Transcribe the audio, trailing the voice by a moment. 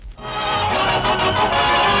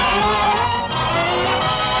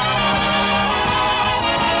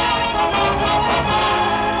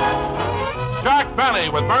Benny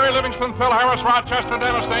with Mary Livingston, Phil Harris, Rochester,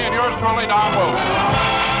 Dennis Day, and yours truly, Don Wilson.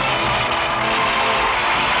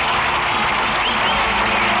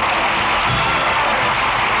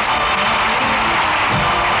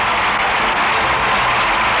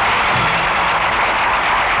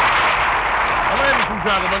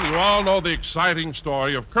 Gentlemen, you all know the exciting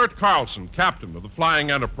story of Kurt Carlson, captain of the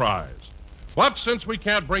Flying Enterprise. But since we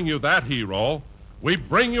can't bring you that hero, we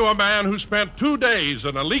bring you a man who spent 2 days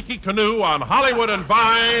in a leaky canoe on Hollywood and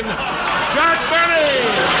Vine, Jack Benny!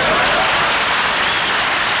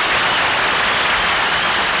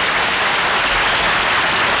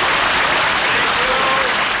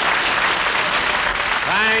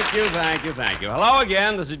 Thank you. Hello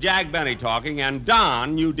again. This is Jack Benny talking. And,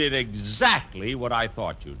 Don, you did exactly what I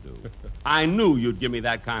thought you'd do. I knew you'd give me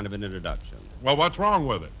that kind of an introduction. Well, what's wrong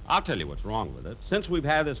with it? I'll tell you what's wrong with it. Since we've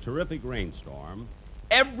had this terrific rainstorm,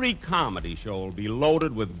 every comedy show will be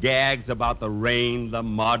loaded with gags about the rain, the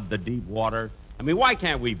mud, the deep water. I mean, why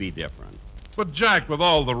can't we be different? But, Jack, with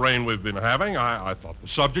all the rain we've been having, I thought the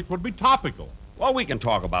subject would be topical. Well, we can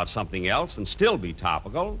talk about something else and still be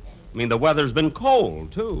topical. I mean, the weather's been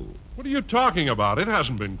cold, too. What are you talking about? It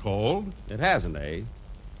hasn't been cold. It hasn't, eh?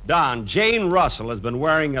 Don, Jane Russell has been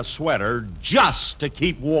wearing a sweater just to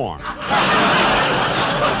keep warm.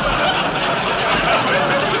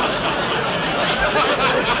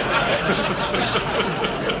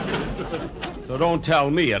 So don't tell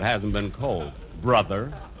me it hasn't been cold,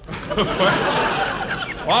 brother. All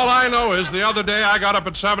I know is the other day I got up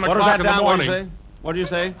at 7 o'clock in the morning. What did you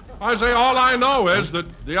say? I say all I know is that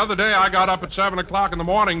the other day I got up at 7 o'clock in the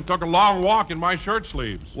morning, took a long walk in my shirt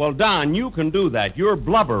sleeves. Well, Don, you can do that. You're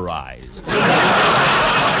blubberized. You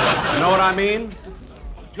know what I mean?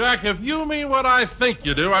 Jack, if you mean what I think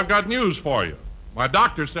you do, I've got news for you. My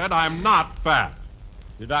doctor said I'm not fat.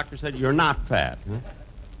 Your doctor said you're not fat, huh?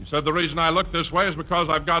 He said the reason I look this way is because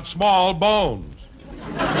I've got small bones.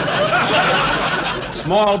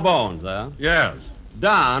 Small bones, huh? Yes.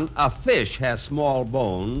 Don, a fish has small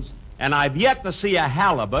bones, and I've yet to see a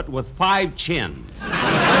halibut with 5 chins.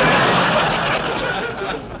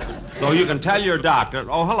 So you can tell your doctor...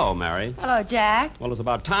 Oh, hello, Mary. Hello, Jack. Well, it's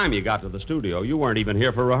about time you got to the studio. You weren't even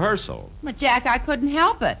here for rehearsal. But, Jack, I couldn't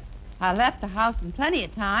help it. I left the house in plenty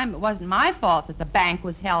of time. It wasn't my fault that the bank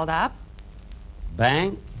was held up.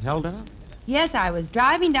 Bank held up? Yes, I was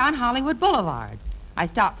driving down Hollywood Boulevard. I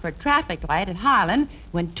stopped for a traffic light at Highland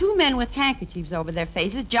when 2 men with handkerchiefs over their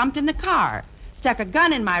faces jumped in the car, stuck a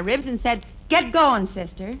gun in my ribs and said, "Get going,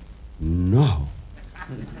 sister." No.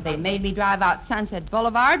 They made me drive out Sunset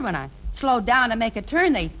Boulevard. When I slowed down to make a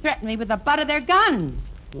turn, they threatened me with the butt of their guns.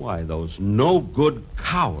 Why, those no-good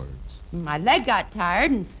cowards. My leg got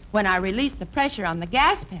tired, and when I released the pressure on the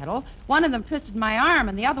gas pedal, one of them twisted my arm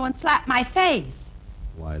and the other one slapped my face.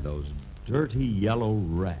 Why, those dirty yellow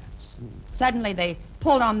rats. Suddenly, they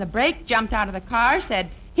pulled on the brake, jumped out of the car, said,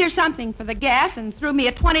 "Here's something for the gas," and threw me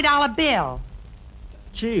a $20 bill.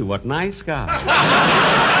 Gee, what nice guys.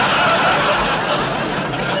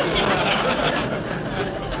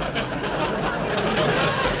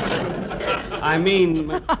 I mean...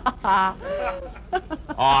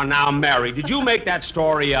 Oh, now, Mary, did you make that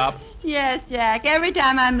story up? Yes, Jack. Every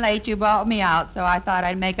time I'm late, you bawl me out, so I thought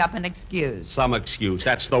I'd make up an excuse. Some excuse.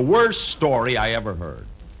 That's the worst story I ever heard.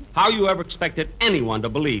 How you ever expected anyone to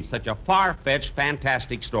believe such a far-fetched,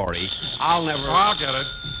 fantastic story? I'll get it.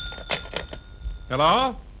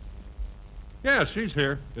 Hello? Yes, she's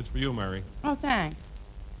here. It's for you, Mary. Oh, thanks.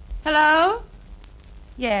 Hello?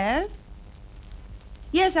 Yes?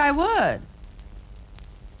 Yes, I would.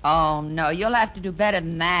 Oh, no, you'll have to do better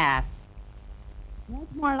than that.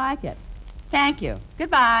 That's more like it. Thank you.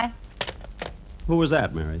 Goodbye. Who was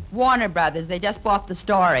that, Mary? Warner Brothers. They just bought the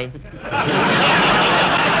story.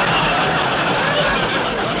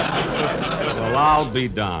 Well, I'll be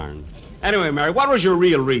darned. Anyway, Mary, what was your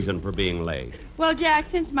real reason for being late? Well, Jack,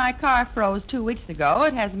 since my car froze 2 weeks ago,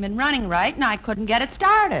 it hasn't been running right, and I couldn't get it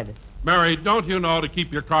started. Mary, don't you know to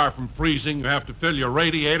keep your car from freezing, you have to fill your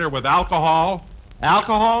radiator with alcohol?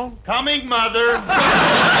 Alcohol? Coming, Mother.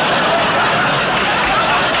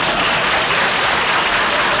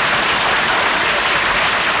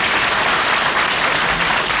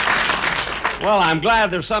 Well, I'm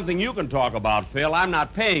glad there's something you can talk about, Phil. I'm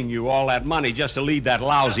not paying you all that money just to lead that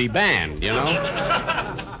lousy band, you know?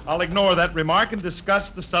 I'll ignore that remark and discuss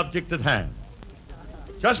the subject at hand.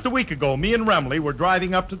 Just a week ago, me and Remley were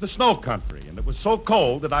driving up to the snow country, and it was so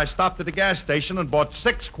cold that I stopped at a gas station and bought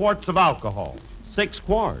 6 quarts of alcohol. 6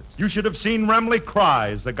 quarts? You should have seen Remley cry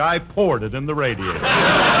as the guy poured it in the radiator.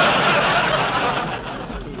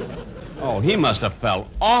 Oh, he must have felt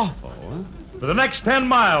awful, huh? For the next 10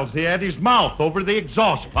 miles, he had his mouth over the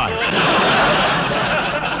exhaust pipe.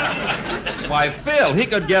 Why, Phil, he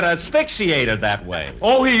could get asphyxiated that way.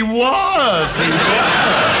 Oh, he was! He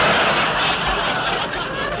was!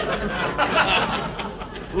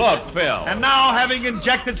 Look, Phil. And now, having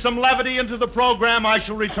injected some levity into the program, I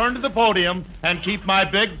shall return to the podium and keep my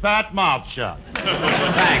big, fat mouth shut.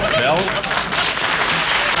 Thanks, Phil.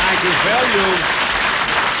 Thank you, Phil.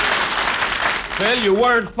 Phil, you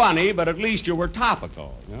weren't funny, but at least you were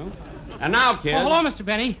topical, you know? And now, kid. Oh, hello, Mr.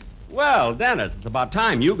 Benny. Well, Dennis, it's about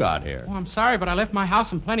time you got here. Oh, I'm sorry, but I left my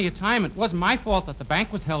house in plenty of time. It wasn't my fault that the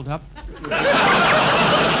bank was held up.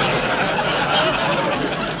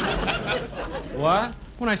 What?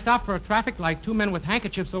 When I stopped for a traffic light, 2 men with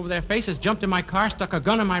handkerchiefs over their faces jumped in my car, stuck a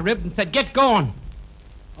gun in my ribs, and said, "Get going."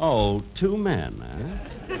 Oh, 2 men,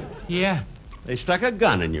 huh? Yeah, They stuck a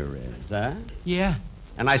gun in your ribs, huh? yeah.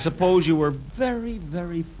 And I suppose you were very,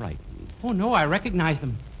 very frightened. Oh, no, I recognized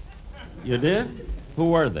them. You did? Who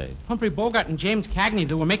were they? Humphrey Bogart and James Cagney.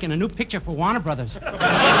 They were making a new picture for Warner Brothers.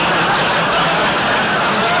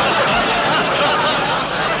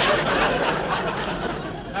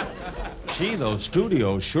 Gee, those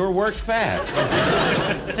studios sure worked fast.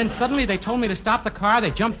 Then suddenly they told me to stop the car.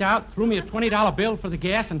 They jumped out, threw me a $20 bill for the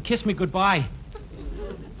gas, and kissed me goodbye.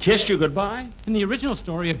 Kissed you goodbye? In the original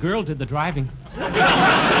story, a girl did the driving.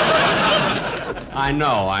 I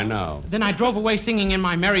know. Then I drove away singing in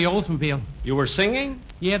my Merry Oldsmobile. You were singing?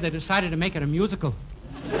 Yeah, they decided to make it a musical.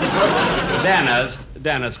 Dennis,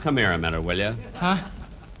 come here a minute, will you? Huh?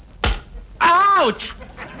 Ouch!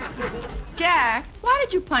 Jack, why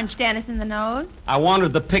did you punch Dennis in the nose? I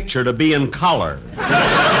wanted the picture to be in color.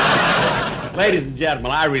 Ladies and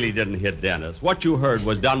gentlemen, I really didn't hit Dennis. What you heard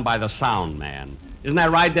was done by the sound man. Isn't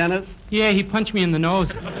that right, Dennis? Yeah, he punched me in the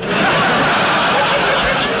nose.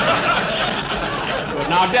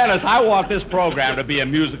 Now, Dennis, I want this program to be a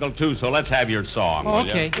musical, too, so let's have your song, will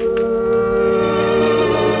you? Okay.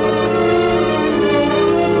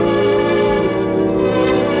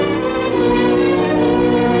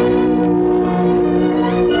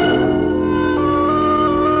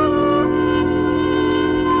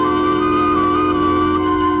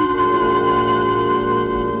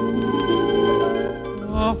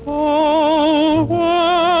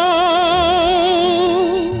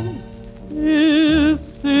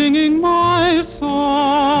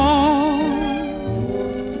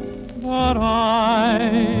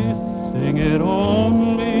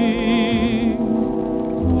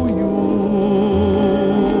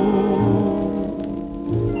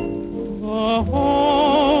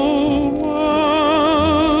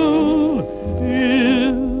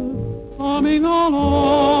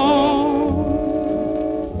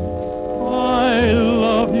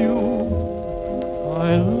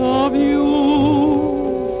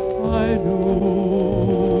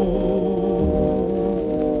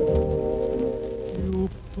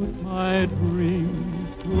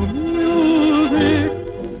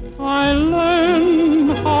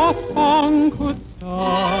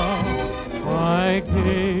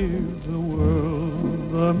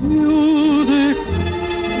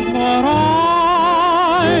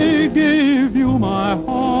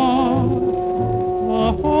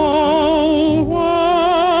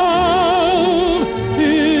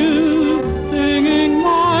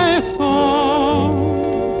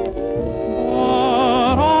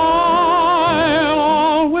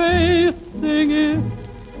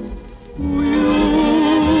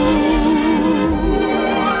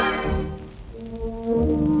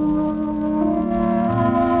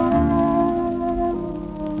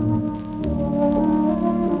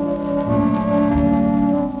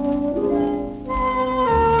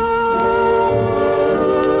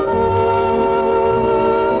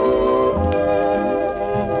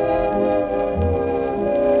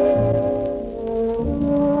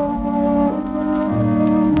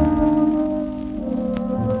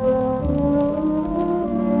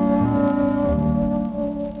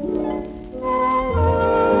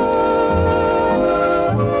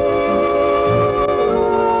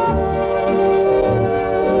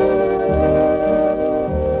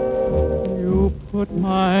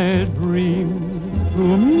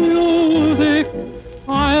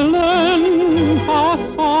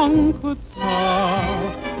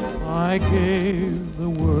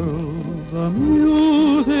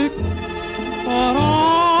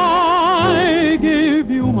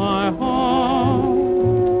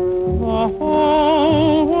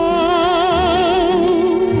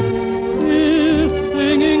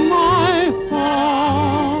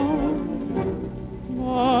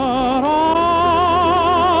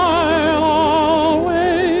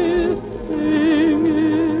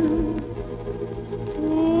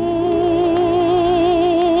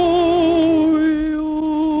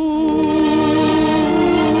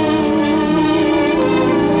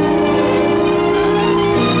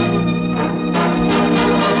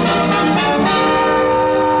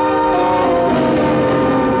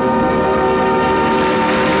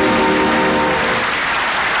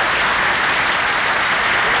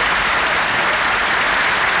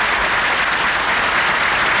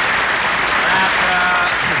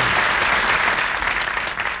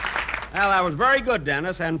 was very good,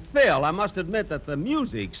 Dennis. And Phil, I must admit that the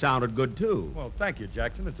music sounded good, too. Well, thank you,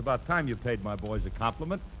 Jackson. It's about time you paid my boys a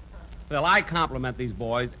compliment. Phil, I compliment these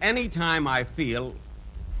boys any time I feel...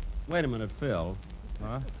 Wait a minute, Phil.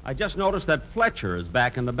 Huh? I just noticed that Fletcher is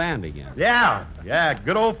back in the band again. Yeah,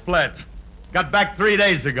 good old Fletch. Got back 3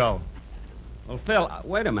 days ago. Well, Phil,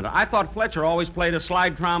 wait a minute. I thought Fletcher always played a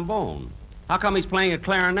slide trombone. How come he's playing a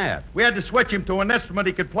clarinet? We had to switch him to an instrument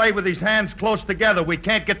he could play with his hands close together. We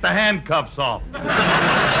can't get the handcuffs off.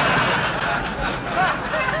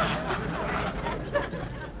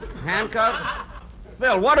 Handcuffs?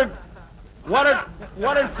 Phil, what did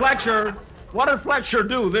Fletcher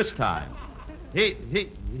do this time? He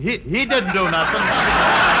didn't do nothing.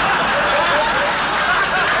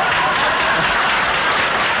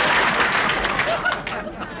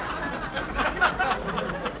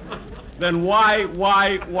 Then why?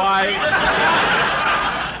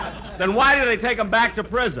 Then why did they take him back to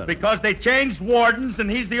prison? Because they changed wardens, and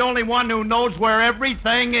he's the only one who knows where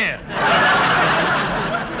everything is.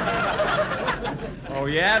 Oh,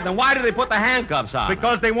 yeah? Then why did they put the handcuffs on?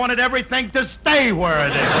 Because they wanted everything to stay where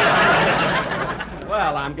it is.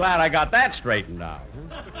 Well, I'm glad I got that straightened out.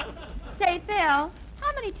 Say, Phil, how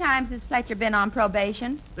many times has Fletcher been on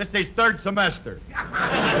probation? This is his third semester.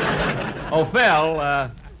 Oh, Phil,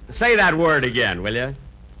 say that word again, will you?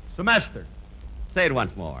 Semester. Say it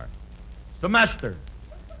once more. Semester.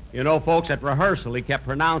 You know, folks, at rehearsal, he kept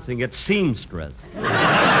pronouncing it seamstress.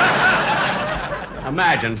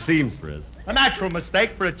 Imagine seamstress. A natural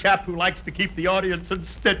mistake for a chap who likes to keep the audience in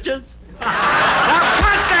stitches. Now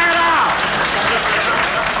cut that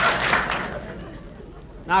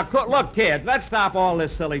out! Now, look, kids, let's stop all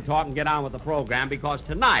this silly talk and get on with the program, because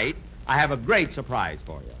tonight I have a great surprise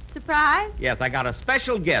for you. Surprise? Yes, I got a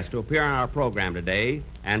special guest to appear on our program today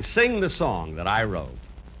and sing the song that I wrote.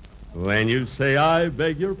 When you say, I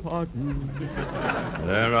beg your pardon,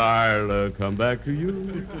 then I'll come back to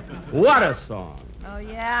you. What a song. Oh,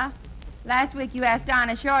 yeah? Last week you asked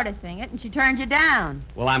Donna Shore to sing it, and she turned you down.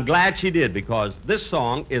 Well, I'm glad she did, because this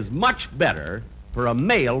song is much better for a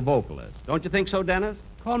male vocalist. Don't you think so, Dennis?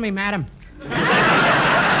 Call me madam.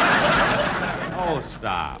 Oh,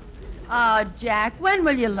 stop. Oh, Jack, when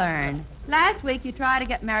will you learn? Last week you tried to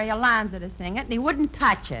get Mary Alonzo to sing it, and he wouldn't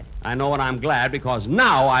touch it. I know, and I'm glad, because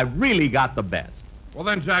now I've really got the best. Well,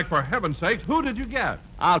 then, Jack, for heaven's sakes, who did you get?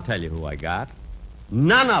 I'll tell you who I got.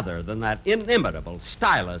 None other than that inimitable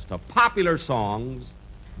stylist of popular songs,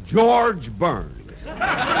 George Burns.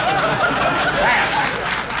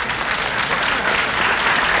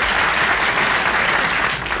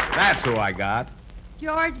 That's who I got.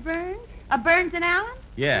 George Burns? Burns and Allen?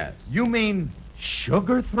 Yes. You mean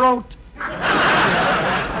Sugar Throat?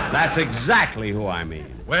 That's exactly who I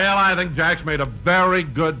mean. Well, I think Jack's made a very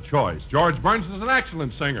good choice. George Burns is an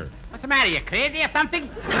excellent singer. What's the matter? You crazy or something?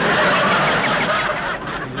 He's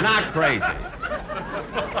not crazy.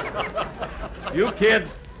 You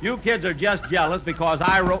kids are just jealous because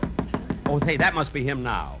I wrote... Oh, hey, that must be him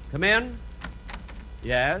now. Come in.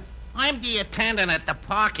 Yes? I'm the attendant at the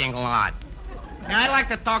parking lot. Now, I'd like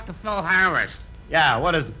to talk to Phil Harris. Yeah,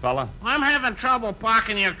 what is it, fella? I'm having trouble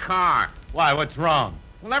parking your car. Why, what's wrong?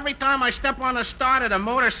 Well, every time I step on the starter, the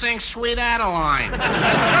motor sings Sweet Adeline.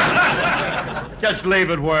 Just leave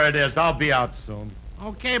it where it is. I'll be out soon.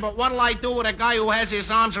 Okay, but what'll I do with a guy who has his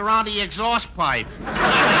arms around the exhaust pipe?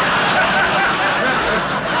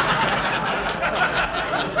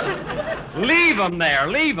 Leave him there.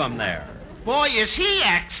 Leave him there. Boy, is he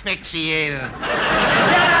asphyxiated. Get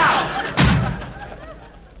out!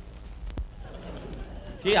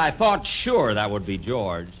 Gee, I thought sure that would be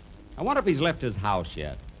George. I wonder if he's left his house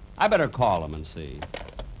yet. I better call him and see.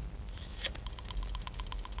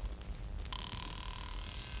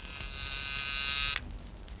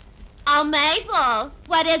 Oh, Mabel,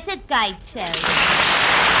 what is it, Gertrude?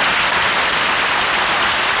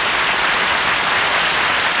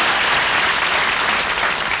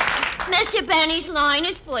 Mr. Benny's line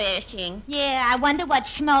is flashing. Yeah, I wonder what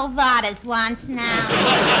Schmo Waters wants now.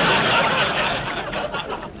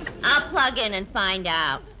 I'll plug in and find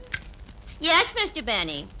out. Yes, Mr.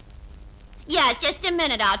 Benny. Yeah, just a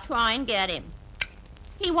minute. I'll try and get him.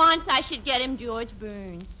 He wants I should get him George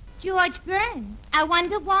Burns. George Burns? I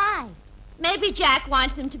wonder why. Maybe Jack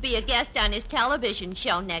wants him to be a guest on his television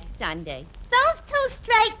show next Sunday. Those two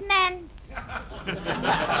straight men.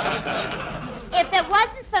 If it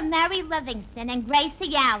wasn't for Mary Livingston and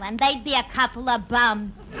Gracie Allen, they'd be a couple of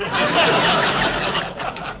bums.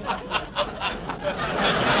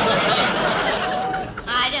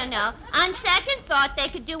 I don't know. On second thought, they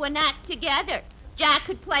could do an act together. Jack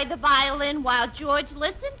could play the violin while George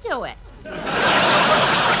listened to it.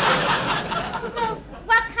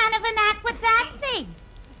 might that be?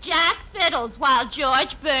 Jack fiddles while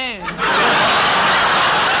George burns.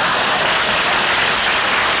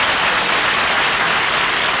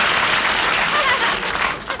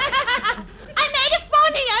 I made it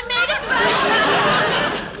funny.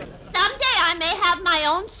 Someday I may have my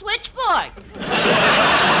own switchboard.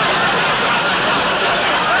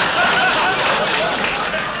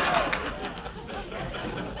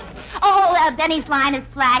 Benny's line is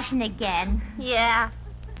flashing again. Yeah.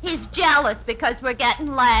 He's jealous because we're getting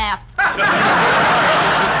laughs.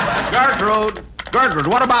 Gertrude,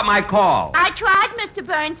 what about my call? I tried Mr.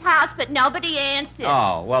 Burns' house, but nobody answered.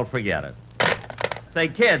 Oh, well, forget it. Say,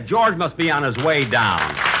 kid, George must be on his way down.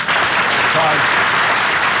 Because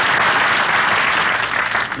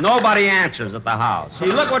nobody answers at the house. See,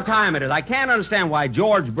 look what time it is. I can't understand why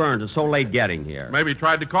George Burns is so late getting here. Maybe he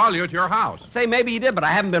tried to call you at your house. Say, maybe he did, but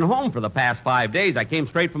I haven't been home for the past 5 days. I came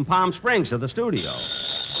straight from Palm Springs to the studio.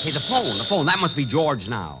 Hey, the phone. That must be George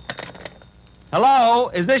now. Hello?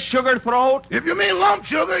 Is this Sugar Throat? If you mean lump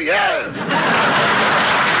sugar, yes.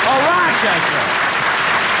 Oh, Rochester.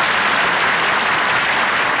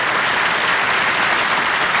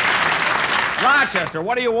 Rochester,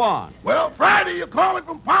 what do you want? Well, Friday, you called me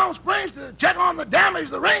from Palm Springs to check on the damage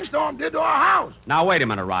the rainstorm did to our house. Now, wait a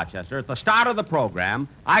minute, Rochester. At the start of the program,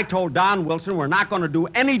 I told Don Wilson we're not going to do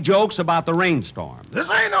any jokes about the rainstorm. This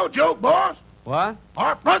ain't no joke, boss. What?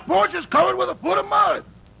 Our front porch is covered with a foot of mud.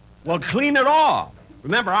 Well, clean it off.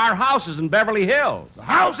 Remember, our house is in Beverly Hills. The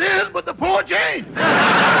house is, but the porch ain't.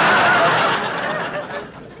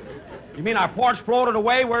 You mean our porch floated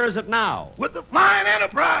away? Where is it now? With the Flying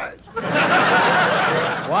Enterprise.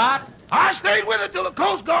 What? I stayed with it till the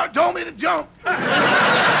Coast Guard told me to jump.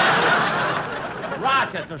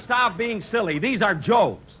 Rochester, stop being silly. These are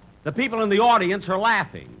jokes. The people in the audience are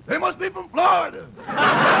laughing. They must be from Florida.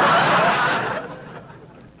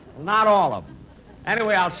 Well, not all of them.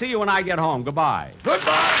 Anyway, I'll see you when I get home. Goodbye.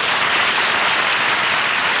 Goodbye.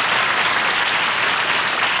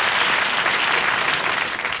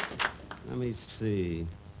 Let me see.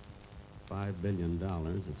 $5 billion at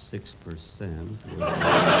 6%.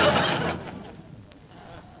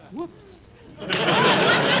 Whoops.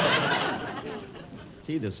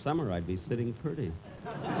 Gee, this summer I'd be sitting pretty.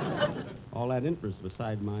 All that interest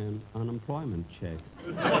beside my unemployment check.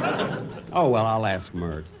 Oh, well, I'll ask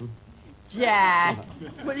Mert. Jack,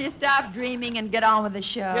 will you stop dreaming and get on with the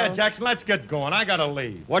show? Yeah, Jackson, let's get going. I gotta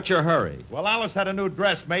leave. What's your hurry? Well, Alice had a new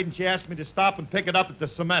dress made, and she asked me to stop and pick it up at the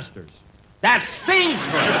Semesters. That's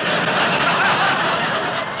Seamstress!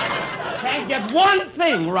 Can't get one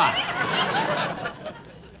thing right.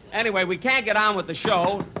 Anyway, we can't get on with the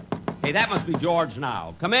show. Hey, that must be George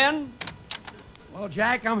now. Come in. Well,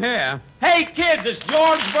 Jack, I'm here. Hey, kids, it's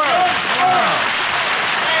George Burns.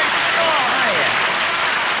 Hey, George.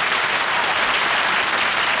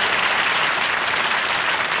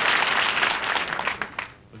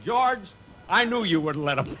 Well, George, I knew you wouldn't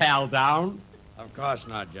let a pal down. Of course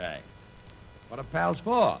not, Jack. What are pals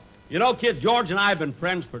for? You know, kids, George and I have been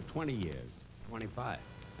friends for 20 years. 25.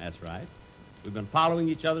 That's right. We've been following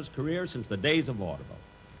each other's careers since the days of vaudeville.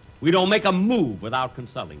 We don't make a move without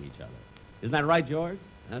consulting each other. Isn't that right, George?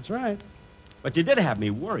 That's right. But you did have me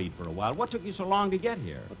worried for a while. What took you so long to get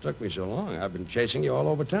here? What took me so long? I've been chasing you all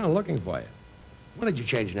over town looking for you. When did you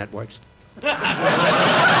change networks?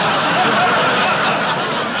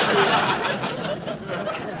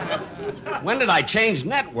 When did I change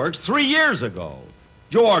networks? 3 years ago.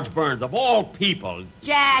 George Burns, of all people.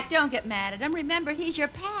 Jack, don't get mad at him. Remember, he's your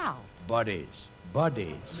pal. Buddies.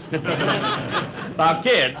 Now,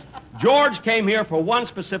 kids, George came here for one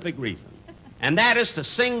specific reason, and that is to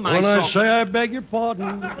sing my When song. I say I beg your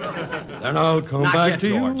pardon, then I'll come Not back yet, to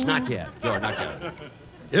George. you. Not yet. George, not yet.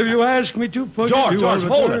 If you ask me to forgive George, you, George, I'll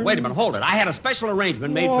hold return. it. Wait a minute, hold it. I had a special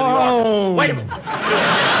arrangement made for the Whoa. orchestra. Wait a minute.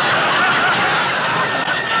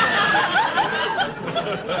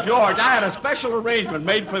 George, I had a special arrangement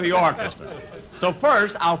made for the orchestra. So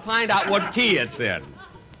first, I'll find out what key it's in.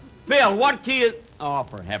 Phil, what key is... Oh,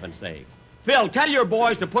 for heaven's sakes. Phil, tell your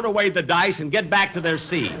boys to put away the dice and get back to their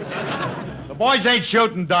seats. The boys ain't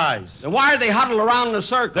shooting dice. Then why are they huddled around in a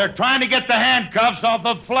circle? They're trying to get the handcuffs off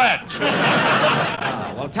of Fletch.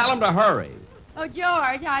 Well, tell them to hurry. Oh,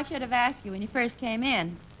 George, I should have asked you when you first came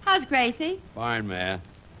in. How's Gracie? Fine, man.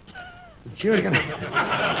 She was gonna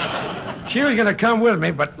come with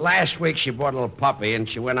me, but last week she bought a little puppy and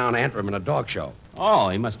she went on to enter him in a dog show. Oh,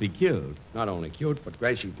 he must be cute. Not only cute, but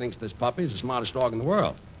Gracie thinks this puppy is the smartest dog in the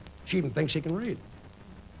world. She even thinks he can read.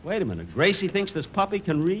 Wait a minute. Gracie thinks this puppy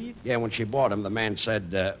can read? Yeah, when she bought him, the man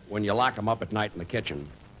said, when you lock him up at night in the kitchen,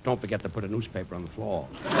 don't forget to put a newspaper on the floor.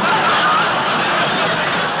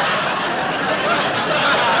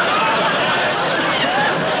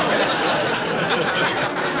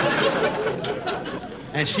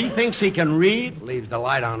 And she thinks he can read? Leaves the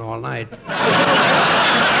light on all night.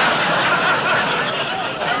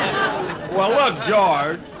 Well, look,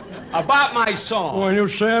 George, about my song. When you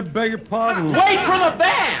say I beg your pardon. Wait for the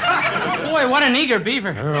band! Boy, what an eager beaver.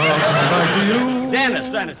 I'll come back to you.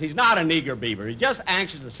 Dennis, he's not an eager beaver. He's just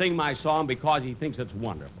anxious to sing my song because he thinks it's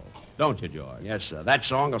wonderful. Don't you, George? Yes, sir. That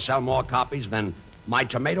song will sell more copies than My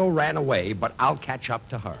Tomato Ran Away, but I'll catch up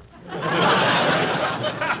to her.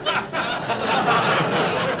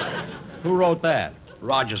 Who wrote that?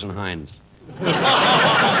 Rogers and Hines.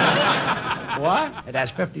 What? It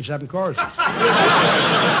has 57 choruses.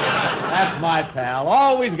 That's my pal.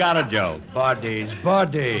 Always got a joke. Buddies.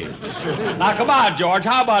 Now, come on, George.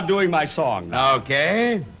 How about doing my song now?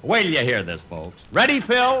 Okay. Wait till you hear this, folks. Ready,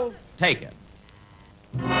 Phil? Take it.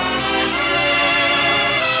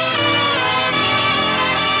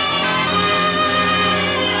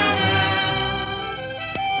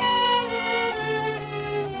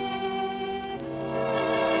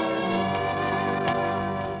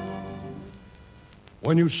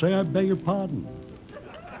 When you say I beg your pardon,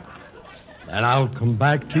 then I'll come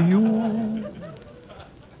back to you.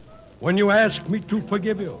 When you ask me to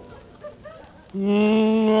forgive you,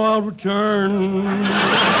 I'll return.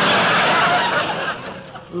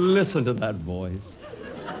 Listen to that voice.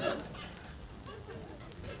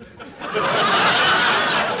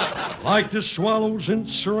 Like the swallows in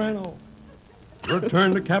Serrano,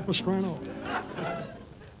 return to Capistrano.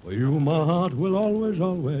 For you, my heart will always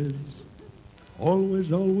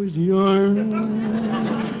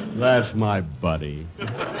yearn. That's my buddy.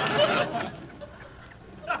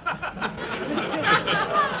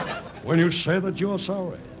 When you say that you're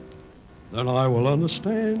sorry, then I will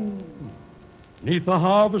understand. 'Neath the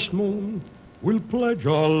harvest moon, we'll pledge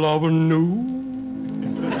our love anew.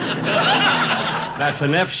 That's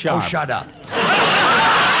an F sharp. Oh, shut up.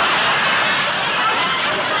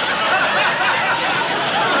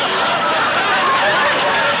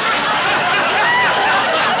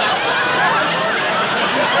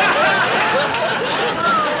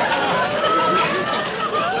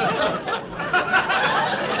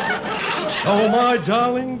 So, my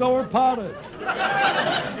darling, though we're parted,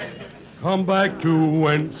 come back to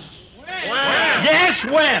whence? Yes,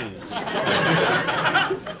 whence?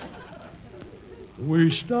 We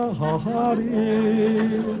started.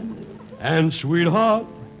 And, sweetheart,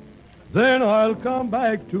 then I'll come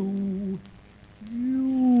back to you.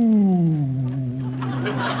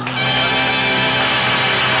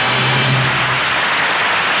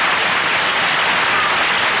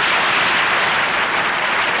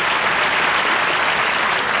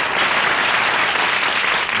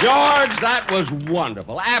 George, that was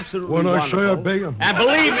wonderful. Absolutely When wonderful. I say I beg him. And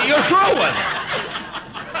believe me, you're through with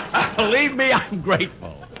it. Believe me, I'm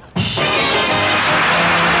grateful.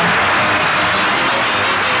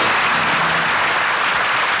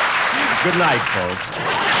 Good night, folks.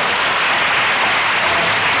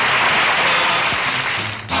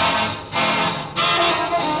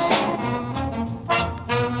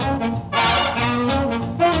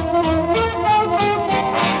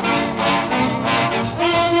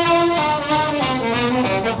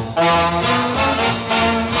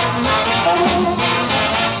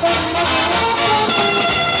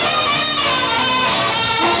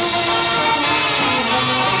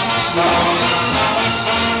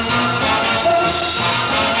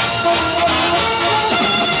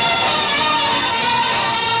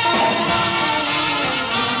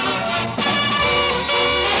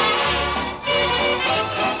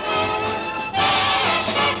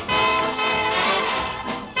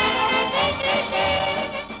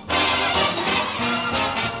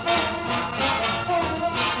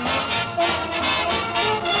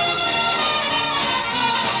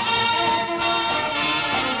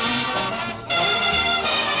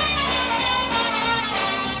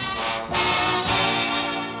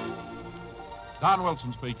 Don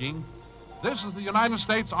Wilson speaking. This is the United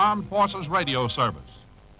States Armed Forces Radio Service.